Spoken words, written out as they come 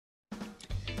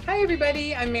Hi,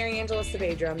 everybody. I'm Mary Angela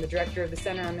Saavedra. I'm the director of the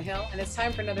Center on the Hill, and it's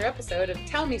time for another episode of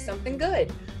Tell Me Something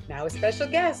Good. Now with special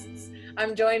guests.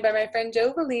 I'm joined by my friend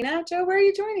Joe Vallina. Joe, where are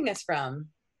you joining us from?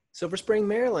 Silver Spring,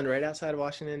 Maryland, right outside of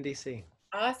Washington, D.C.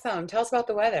 Awesome. Tell us about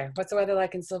the weather. What's the weather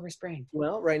like in Silver Spring?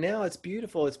 Well, right now it's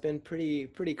beautiful. It's been pretty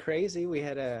crazy. We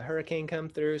had a hurricane come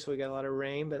through, so we got a lot of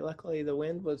rain, but luckily the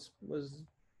wind was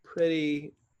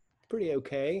pretty pretty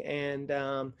okay. And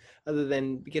other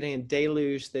than getting a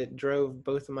deluge that drove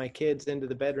both of my kids into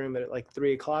the bedroom at like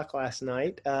 3 o'clock last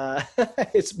night,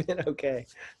 it's been okay.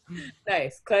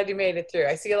 Nice. Glad you made it through.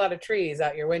 I see a lot of trees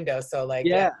out your window, so yeah,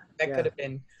 Yeah, that could yeah, have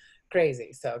been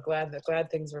crazy. So glad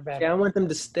things were better. yeah. I want them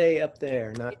to stay up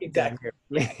there, not down Exactly. here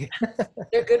with Yeah. me.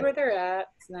 They're good where they're at.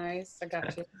 It's nice. I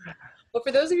got you. Well,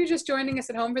 for those of you just joining us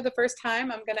at home for the first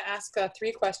time, I'm going to ask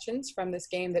 3 questions from this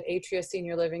game that Atria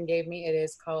Senior Living gave me. It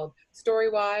is called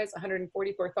Storywise,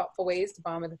 144 Thoughtful Ways to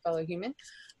Bond with a Fellow Human.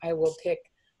 I will pick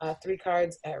 3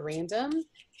 cards at random,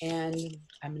 and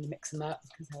I'm going to mix them up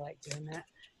because I like doing that.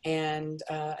 And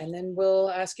then we'll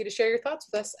ask you to share your thoughts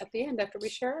with us at the end after we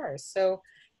share ours. So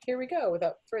here we go.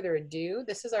 Without further ado,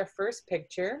 this is our first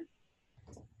picture.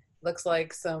 Looks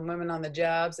like some women on the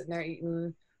job sitting there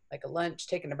eating like a lunch,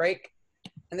 taking a break.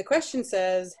 And the question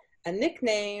says, a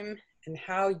nickname and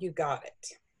how you got it.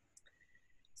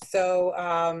 So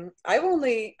I've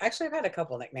had a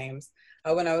couple nicknames.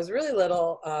 When I was really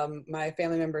little, my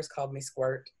family members called me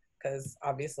Squirt because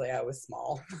obviously I was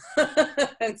small.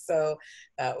 And so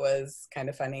that was kind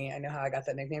of funny. I know how I got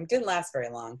that nickname. It didn't last very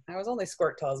long. I was only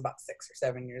Squirt till I was about 6 or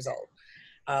 7 years old.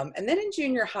 And then in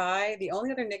junior high, the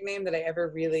only other nickname that I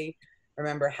ever really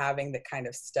remember having that kind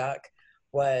of stuck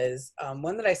was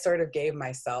one that I sort of gave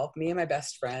myself. Me and my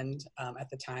best friend at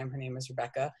the time, her name was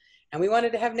Rebecca, and we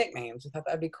wanted to have nicknames. We thought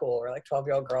that'd be cool. We're like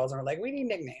 12-year-old girls, and we're like, we need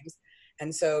nicknames.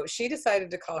 And so she decided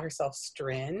to call herself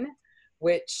Strin,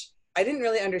 which I didn't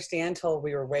really understand till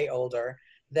we were way older,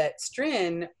 that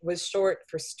Strin was short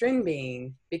for string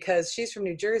bean because she's from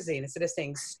New Jersey, and instead of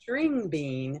saying string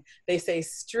bean, they say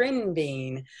string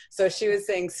bean. So she was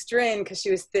saying Strin because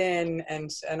she was thin, and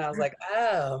I was like,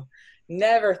 oh,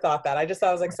 never thought that. I just thought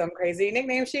it was like some crazy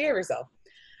nickname she gave herself.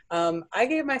 I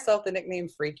gave myself the nickname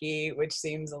Freaky, which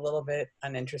seems a little bit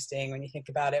uninteresting when you think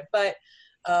about it, but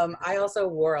I also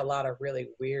wore a lot of really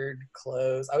weird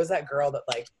clothes. I was that girl that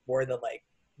wore the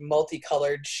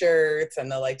multicolored shirts and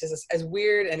the just as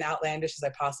weird and outlandish as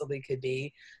I possibly could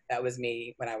be. That was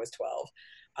me when I was 12.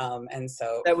 And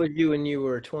so That was you when you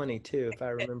were 22, if I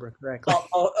remember correctly.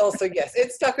 also, yes,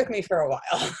 it stuck with me for a while.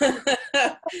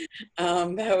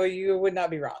 You would not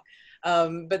be wrong.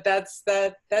 But that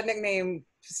nickname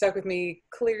stuck with me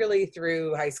clearly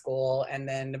through high school. And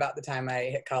then about the time I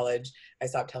hit college, I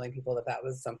stopped telling people that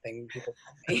was something people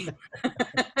called me.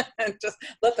 And just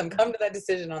let them come to that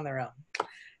decision on their own.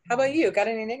 How about you? Got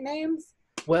any nicknames?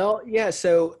 Well, yeah,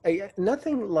 so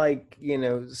nothing like,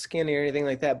 skinny or anything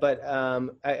like that, but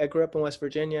I grew up in West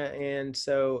Virginia, and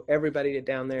so everybody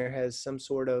down there has some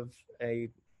sort of a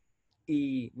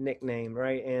E nickname,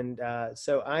 right? And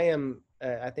so I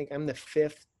think I'm the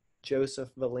 5th Joseph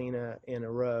Vallina in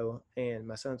a row, and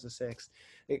my son's the 6th.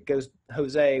 It goes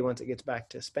Jose once it gets back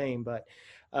to Spain, but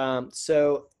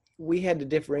so we had to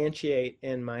differentiate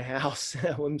in my house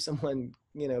when someone,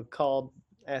 called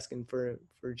asking for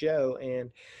Joe,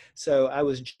 and so I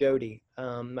was Jody.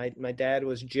 My dad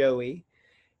was Joey.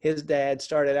 His dad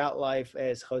started out life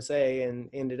as Jose and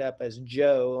ended up as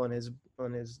Joe on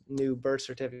his new birth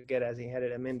certificate, as he had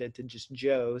it amended to just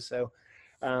Joe. So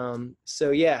I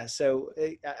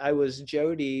was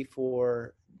Jody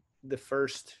for the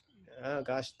first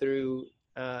through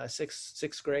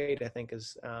sixth grade, I think,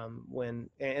 is when,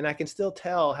 and I can still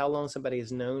tell how long somebody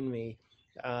has known me,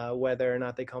 whether or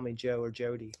not they call me Joe or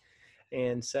Jody.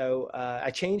 And so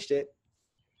I changed it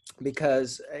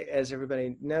because, as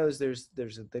everybody knows, there's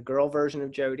the girl version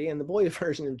of Jody and the boy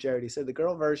version of Jody. So the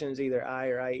girl version is either I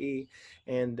or IE,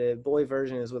 and the boy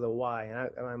version is with a Y,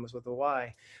 and mine was with a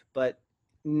Y. But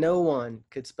no one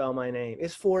could spell my name.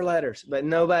 It's 4 letters, but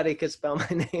nobody could spell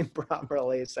my name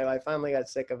properly. So I finally got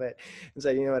sick of it and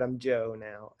said, you know what, I'm Joe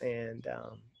now. And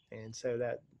so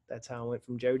that's how I went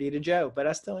from Jody to Joe. But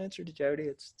I still answer to Jody.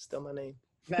 It's still my name.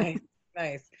 Nice.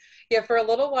 Nice. Yeah, for a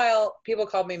little while, people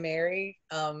called me Mary,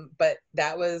 but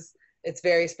it's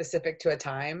very specific to a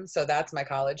time. So that's my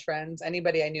college friends.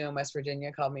 Anybody I knew in West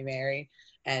Virginia called me Mary.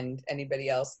 And anybody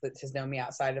else that has known me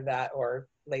outside of that or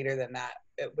later than that,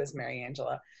 it was Mary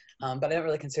Angela. But I don't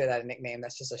really consider that a nickname.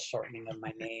 That's just a shortening of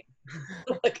my name,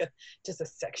 like just a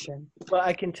section. Well,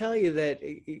 I can tell you that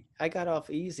I got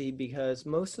off easy because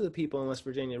most of the people in West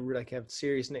Virginia really have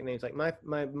serious nicknames. Like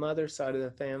my mother's side of the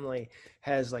family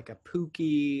has like a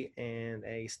Pookie and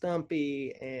a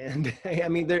Stumpy, and I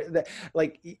mean they're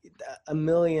like a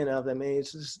million of them. And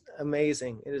it's just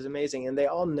amazing. It is amazing, and they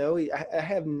all know. I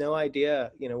have no idea,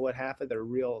 what half of their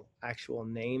real actual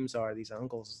names are. These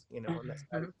uncles, on that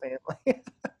side of the family.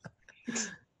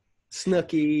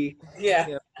 Snooky, Yeah.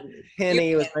 You,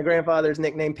 Penny was my grandfather's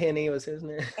nickname. Penny was his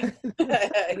name.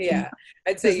 yeah,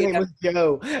 I'd say His you name have. was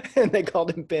Joe, and they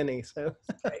called him Penny. So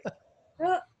Right.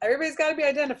 Well, everybody's got to be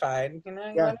identified. You yeah,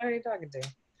 want to know who you're talking to.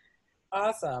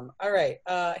 Awesome. All right.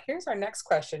 Here's our next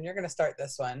question. You're going to start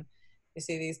this one. You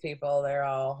see these people, they're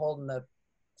all holding the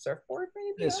surfboard,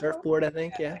 maybe? his I don't know. surfboard, I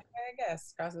think. Yeah, Yeah. I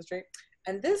guess, across the street.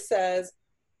 And this says,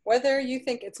 whether you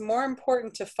think it's more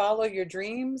important to follow your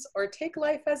dreams or take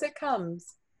life as it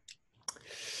comes.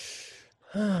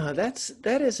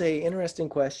 That is a interesting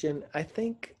question. I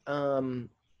think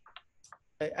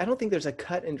I don't think there's a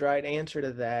cut and dried answer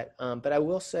to that. But I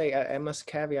will say I must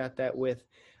caveat that with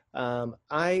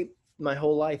I my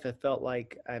whole life I felt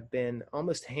like I've been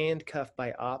almost handcuffed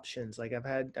by options. Like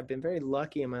I've been very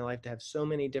lucky in my life to have so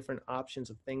many different options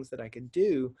of things that I could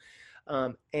do.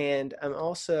 And I'm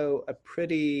also a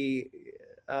pretty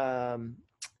um,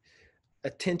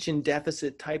 attention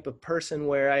deficit type of person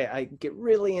where I get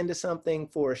really into something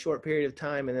for a short period of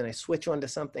time and then I switch on to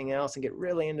something else and get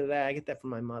really into that. I get that from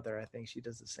my mother. I think she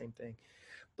does the same thing.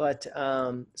 But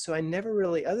so I never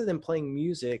really, other than playing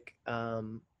music,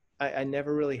 I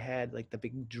never really had like the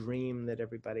big dream that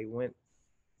everybody went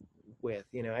with,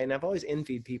 and I've always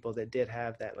envied people that did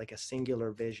have that, like a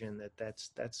singular vision.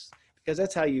 That's because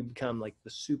that's how you become like the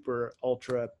super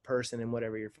ultra person in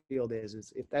whatever your field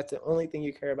is if that's the only thing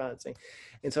you care about.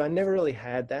 And so I never really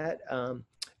had that,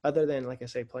 other than, like I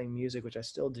say, playing music, which I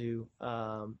still do.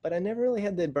 But I never really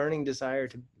had the burning desire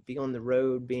to be on the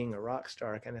road being a rock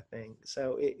star kind of thing.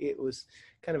 So it was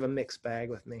kind of a mixed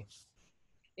bag with me.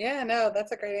 Yeah, no,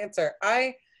 that's a great answer.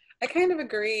 I kind of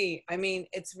agree. I mean,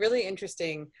 it's really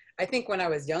interesting. I think when I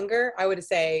was younger, I would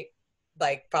say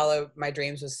like follow my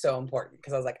dreams was so important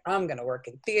because I was like, I'm gonna work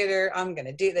in theater. I'm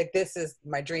gonna do like this is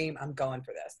my dream. I'm going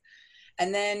for this.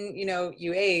 And then,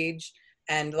 you age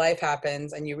and life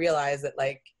happens and you realize that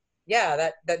like, yeah,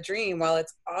 that dream, while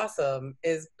it's awesome,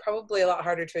 is probably a lot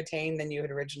harder to attain than you had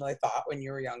originally thought when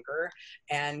you were younger.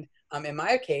 And in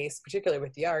my case, particularly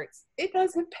with the arts, it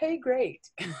doesn't pay great.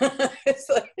 It's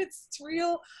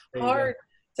real There you go. hard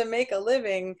to make a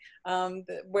living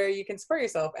where you can support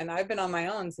yourself. And I've been on my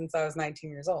own since I was 19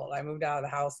 years old. I moved out of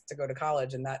the house to go to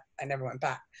college, and that I never went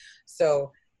back.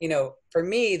 So for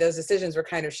me, those decisions were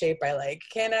kind of shaped by like,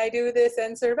 can I do this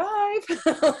and survive?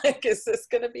 Like, is this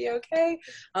going to be okay?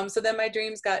 So then my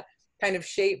dreams got kind of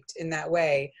shaped in that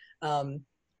way.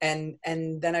 And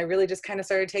then I really just kind of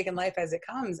started taking life as it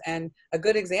comes. And a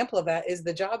good example of that is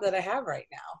the job that I have right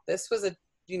now. This was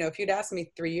if you'd asked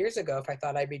me 3 years ago if I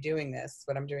thought I'd be doing this,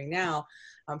 what I'm doing now,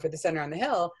 for the Center on the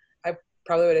Hill, I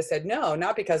probably would have said no,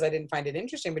 not because I didn't find it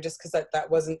interesting, but just because that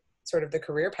wasn't sort of the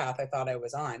career path I thought I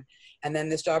was on. And then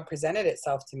this job presented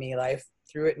itself to me, life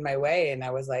threw it in my way, and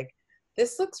I was like,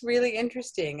 this looks really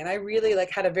interesting. And I really like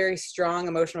had a very strong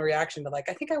emotional reaction to like,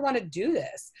 I think I want to do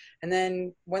this. And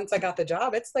then once I got the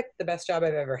job, it's like the best job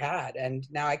I've ever had. And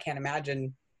now I can't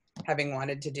imagine having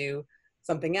wanted to do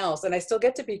something else. And I still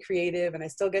get to be creative and I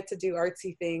still get to do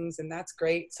artsy things, and that's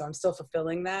great. So I'm still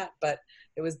fulfilling that. But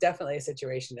it was definitely a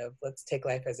situation of let's take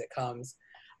life as it comes.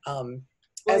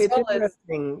 Well, As it's well as,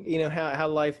 interesting, how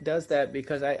life does that,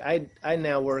 because I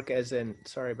now work as in,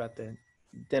 sorry about the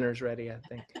dinner's ready, I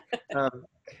think. Um,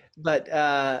 but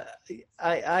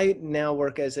I now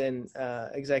work as an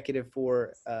executive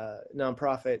for a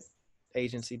nonprofit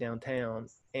agency downtown.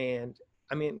 And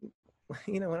I mean,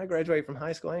 when I graduated from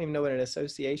high school, I didn't even know what an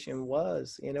association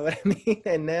was. You know what I mean?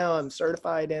 And now I'm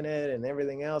certified in it and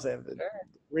everything else. I have a sure.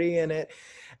 degree in it,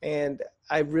 and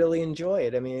I really enjoy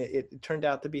it. I mean, it turned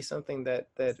out to be something that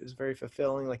is very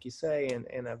fulfilling, like you say,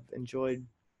 and I've enjoyed.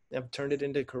 I've turned it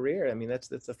into a career. I mean, that's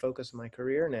the focus of my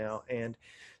career now. And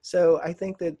so I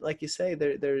think that, like you say,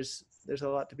 there's a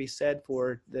lot to be said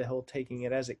for the whole taking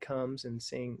it as it comes and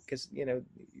seeing, because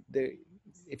the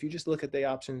if you just look at the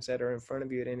options that are in front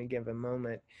of you at any given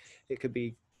moment, it could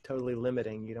be totally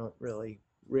limiting. You don't really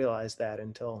realize that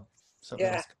until something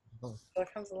Yeah, else comes along.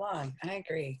 that comes along. I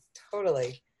agree.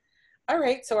 Totally. All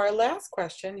right. So our last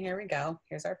question, here we go.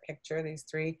 Here's our picture. These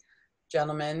three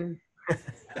gentlemen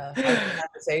Having a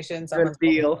conversation, Doing a someone's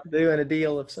deal, doing a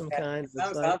deal of some yeah, kind. It's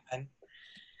like, something.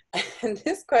 And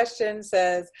this question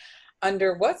says,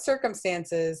 under what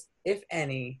circumstances, if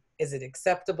any, is it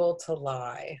acceptable to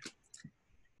lie?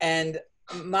 And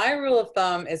my rule of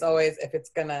thumb is always if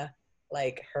it's gonna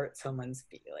like hurt someone's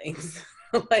feelings.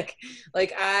 like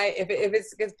if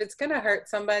it's gonna hurt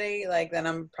somebody, like then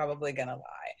I'm probably gonna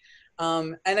lie.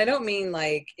 And I don't mean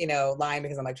like, lying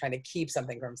because I'm like trying to keep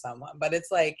something from someone, but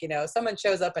it's like, someone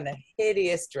shows up in a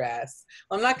hideous dress.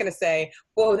 Well, I'm not going to say,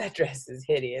 whoa, that dress is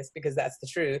hideous because that's the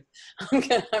truth.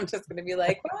 I'm just going to be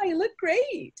like, wow, you look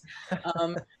great.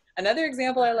 Another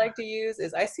example I like to use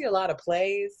is I see a lot of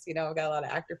plays, I've got a lot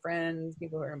of actor friends,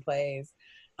 people who are in plays.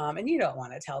 And you don't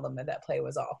want to tell them that that play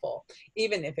was awful,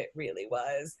 even if it really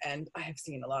was. And I have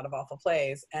seen a lot of awful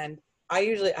plays. And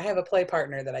I have a play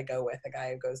partner that I go with, a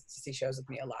guy who goes to see shows with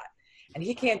me a lot, and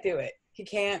he can't do it. He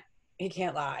can't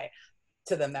lie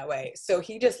to them that way. So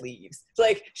he just leaves. It's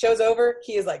like show's over,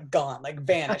 he is like gone, like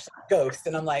vanished, like ghost.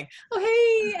 And I'm like, oh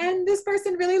hey, and this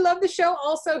person really loved the show.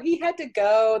 Also, he had to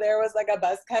go. There was like a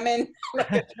bus coming.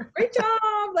 Like, great job,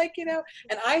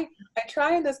 And I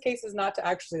try in those cases not to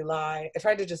actually lie. I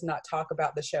try to just not talk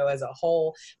about the show as a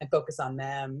whole and focus on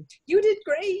them. You did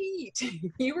great.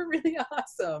 You were really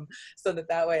awesome. So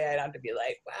that way I don't have to be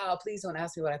like, wow, please don't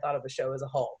ask me what I thought of the show as a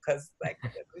whole, because like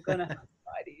we're gonna have to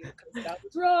lie to you because that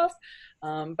was rough.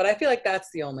 But I feel like that's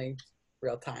the only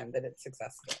real time that it's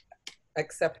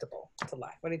acceptable to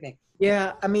lie. What do you think?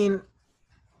 yeah, I mean,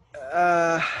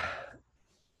 uh,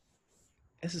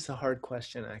 this is a hard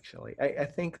question, actually. I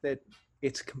think that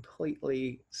it's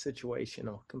completely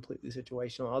situational,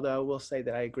 Although I will say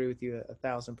that I agree with you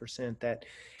 1,000% that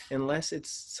unless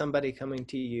it's somebody coming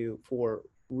to you for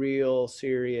real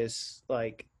serious,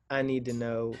 like, I need to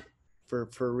know for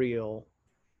real,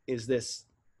 is this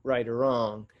right or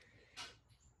wrong?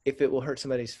 If it will hurt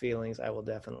somebody's feelings, I will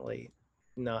definitely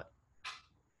not,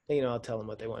 I'll tell them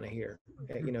what they want to hear,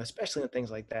 especially in things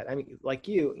like that. I mean, like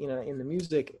in the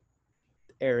music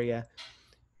area,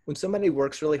 when somebody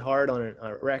works really hard on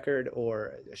a record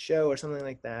or a show or something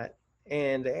like that,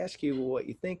 and they ask you what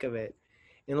you think of it,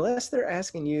 unless they're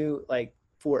asking you like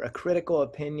for a critical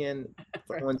opinion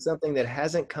on something that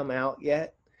hasn't come out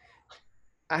yet,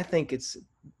 I think it's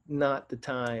not the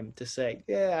time to say,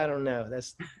 yeah, I don't know.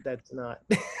 That's not,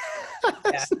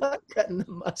 that's not cutting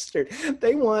the mustard.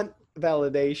 They want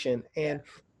validation. And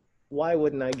why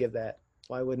wouldn't I give that?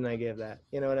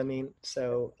 You know what I mean?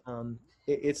 So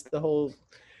it's the whole,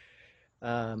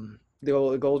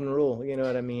 the golden rule, you know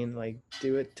what I mean? Like,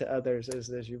 do it to others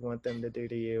as you want them to do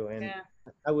to you. And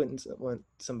I wouldn't want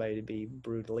somebody to be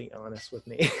brutally honest with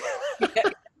me.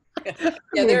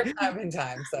 Yeah, there have been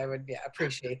times I would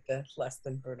appreciate the less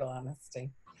than brutal honesty.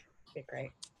 Okay,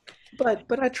 great.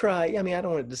 But I try. I mean, I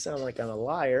don't want it to sound like I'm a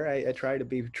liar. I try to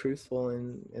be truthful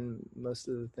in most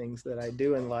of the things that I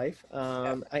do in life.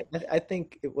 I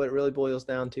think what it really boils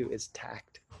down to is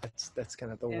tact. That's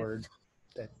kind of the word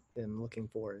that I'm looking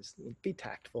for, is be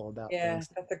tactful about things.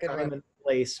 That's a good Time one. and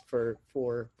place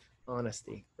for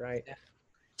honesty, right? Yeah.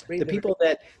 The people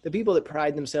that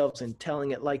pride themselves in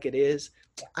telling it like it is,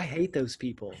 I hate those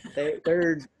people.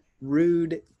 They're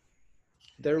rude.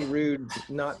 They're rude,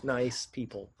 not nice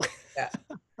people. Yeah.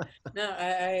 No,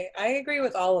 I agree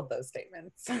with all of those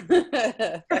statements.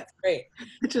 That's great.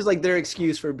 It's just like their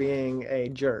excuse for being a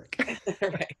jerk.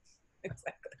 Right.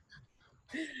 Exactly.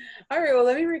 All right. Well,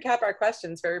 let me recap our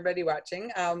questions for everybody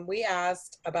watching. We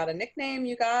asked about a nickname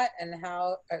you got and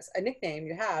a nickname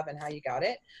you have and how you got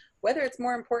it, whether it's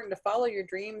more important to follow your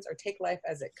dreams or take life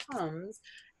as it comes,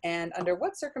 and under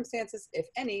what circumstances, if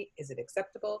any, is it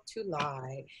acceptable to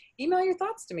lie? Email your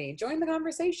thoughts to me. Join the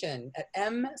conversation at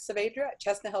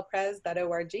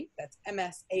msaavedra@chestnuthillpres.org. That's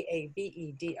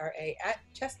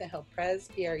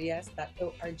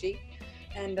msaavedra@chestnuthillpres.org.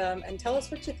 And tell us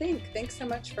what you think. Thanks so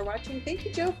much for watching. Thank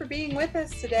you, Joe, for being with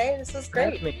us today. This was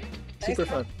great. Super fun. Nice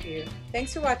talking to you.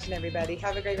 Thanks for watching, everybody.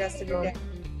 Have a great rest of your day.